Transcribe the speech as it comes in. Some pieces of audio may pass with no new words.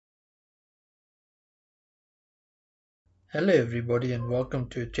Hello everybody and welcome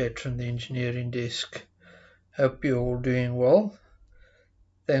to a chat from the engineering desk. Hope you're all doing well.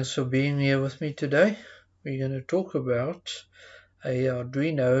 Thanks for being here with me today. We're going to talk about a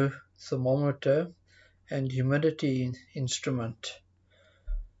Arduino thermometer and humidity instrument.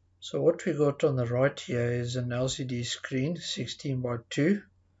 So what we got on the right here is an LCD screen 16:2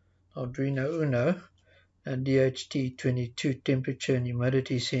 Arduino Uno and DHT22 temperature and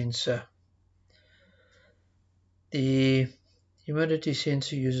humidity sensor. The humidity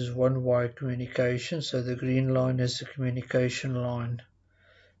sensor uses one-wire communication, so the green line is the communication line,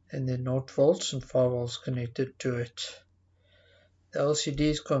 and then 0 volts and 5 volts connected to it. The LCD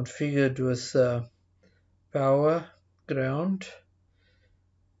is configured with power, ground,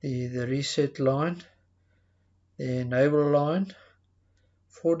 the reset line, the enable line,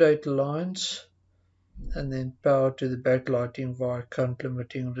 4 data lines, and then power to the backlighting via current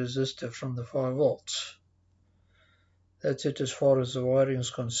limiting resistor from the 5 volts. That's it as far as the wiring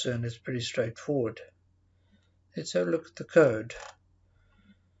is concerned. It's pretty straightforward. Let's have a look at the code.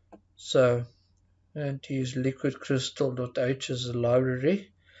 So I'm going to use liquidcrystal.h as a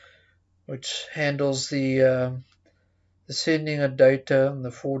library, which handles the sending of data on the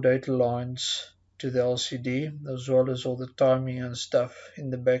 4 data lines to the LCD, as well as all the timing and stuff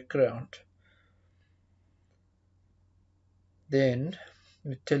in the background. Then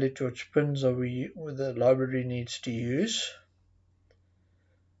we tell it which pins the library needs to use.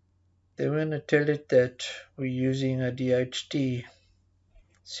 Then we're going to tell it that we're using a DHT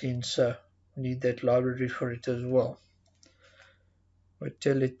sensor. We need that library for it as well. We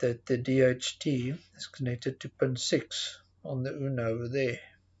tell it that the DHT is connected to pin 6 on the Uno over there.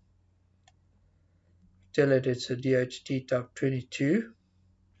 Tell it it's a DHT type 22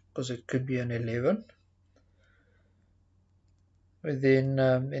 because it could be an 11. We then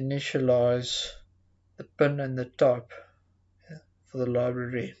initialize the pin and the type for the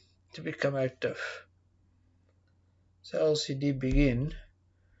library to become active. So LCD begin,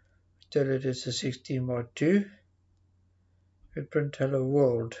 tell it it's a 16:2. We print hello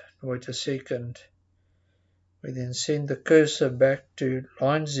world, wait a second. We then send the cursor back to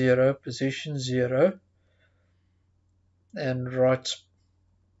line 0, position 0, and write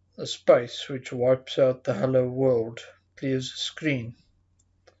a space which wipes out the hello world, clears the screen.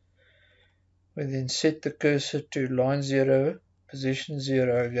 We then set the cursor to line 0, position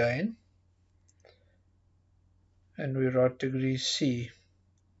 0 again, and we write degree C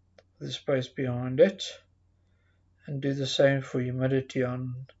with a space behind it, and do the same for humidity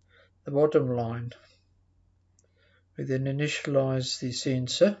on the bottom line. We then initialize the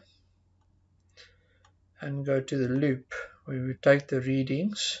sensor and go to the loop where we take the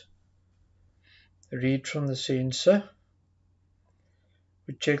readings, read from the sensor.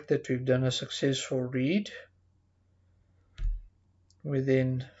 We check that we've done a successful read. We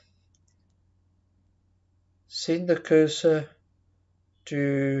then send the cursor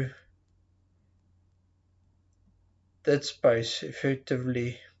to that space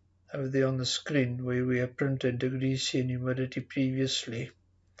effectively over there on the screen where we have printed degree C and humidity previously.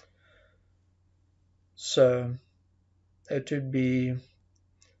 So that would be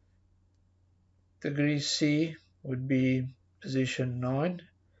degree C would be position 9,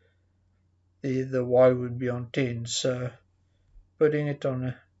 the Y would be on 10, so putting it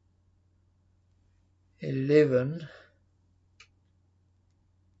on 11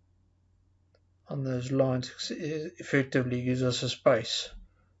 on those lines effectively gives us a space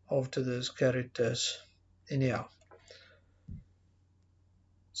after those characters. Anyhow,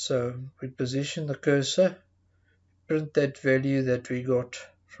 so we position the cursor, print that value that we got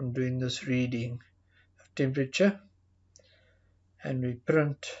from doing this reading of temperature, and we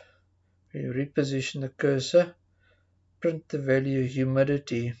reposition the cursor, print the value of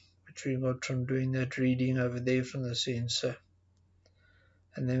humidity which we got from doing that reading over there from the sensor,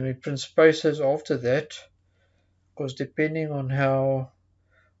 and then we print spaces after that, because depending on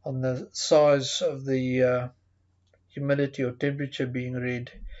the size of the humidity or temperature being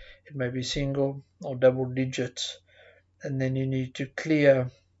read, it may be single or double digits, and then you need to clear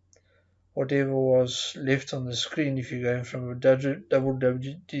whatever was left on the screen if you're going from a double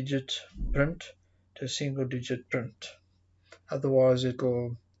digit print to a single digit print. Otherwise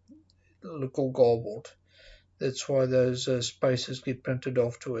it'll look all garbled. That's why those spaces get printed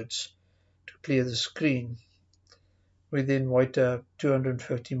afterwards, to clear the screen. We then wait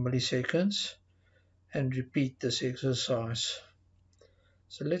 250 milliseconds and repeat this exercise.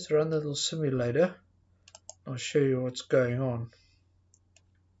 So let's run the little simulator. I'll show you what's going on.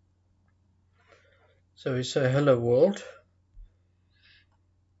 So we say hello world,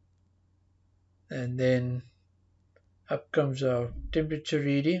 and then Up comes our temperature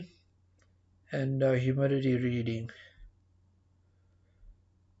reading and our humidity reading.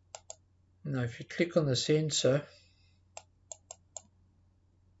 Now if you click on the sensor,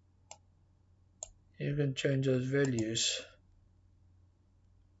 you can change those values.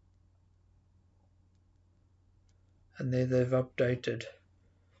 And there they've updated.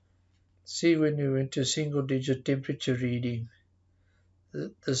 See, when we went to single digit temperature reading,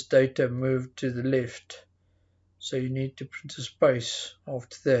 this data moved to the left. So you need to print a space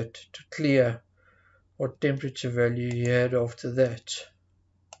after that to clear what temperature value you had after that.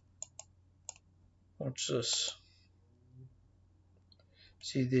 Watch this.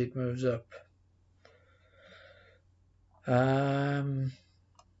 See, there it moves up.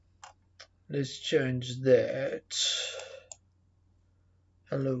 Let's change that.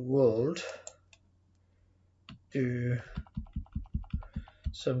 Hello world to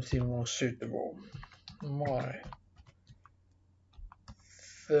something more suitable. My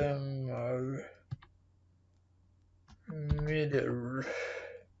thermometer,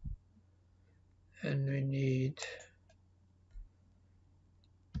 and we need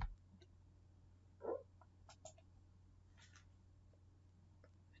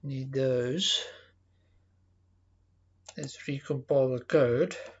those. Let's recompile the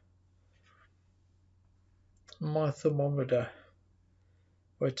code. My thermometer.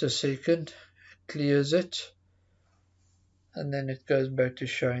 Wait a second, it clears it, and then it goes back to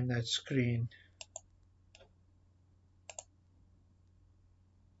showing that screen.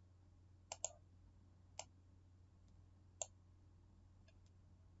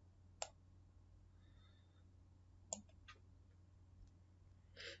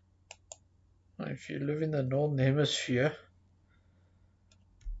 If you live in the northern hemisphere,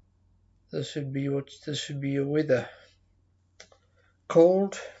 this would be your weather.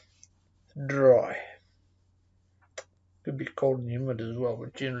 Cold, dry. Could be cold and humid as well,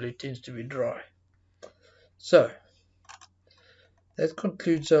 but generally tends to be dry. So that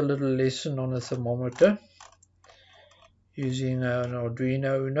concludes our little lesson on a thermometer using an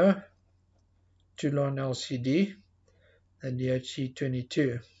Arduino Uno, 2-line LCD, and the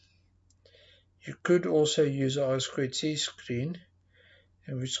HC22. You could also use an I2C screen,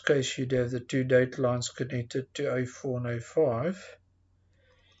 in which case you'd have the two data lines connected to A4 and A5.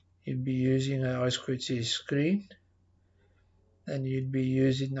 You'd be using an I2C screen, and you'd be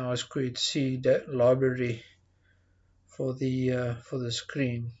using the I2C library for the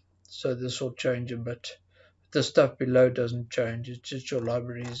screen. So this will change a bit. The stuff below doesn't change, it's just your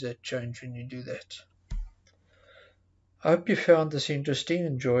libraries that change when you do that. I hope you found this interesting,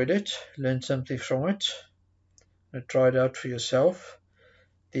 enjoyed it, learned something from it, and try it out for yourself.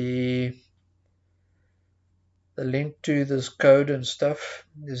 The link to this code and stuff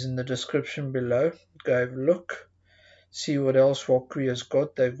is in the description below. Go have a look, see what else Wokwi has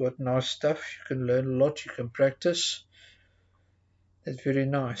got. They've got nice stuff, you can learn a lot, you can practice. It's very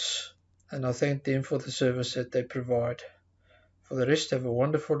nice, and I thank them for the service that they provide. For the rest, have a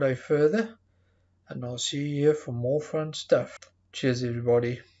wonderful day further, and I'll see you here for more fun stuff. Cheers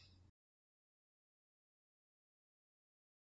everybody.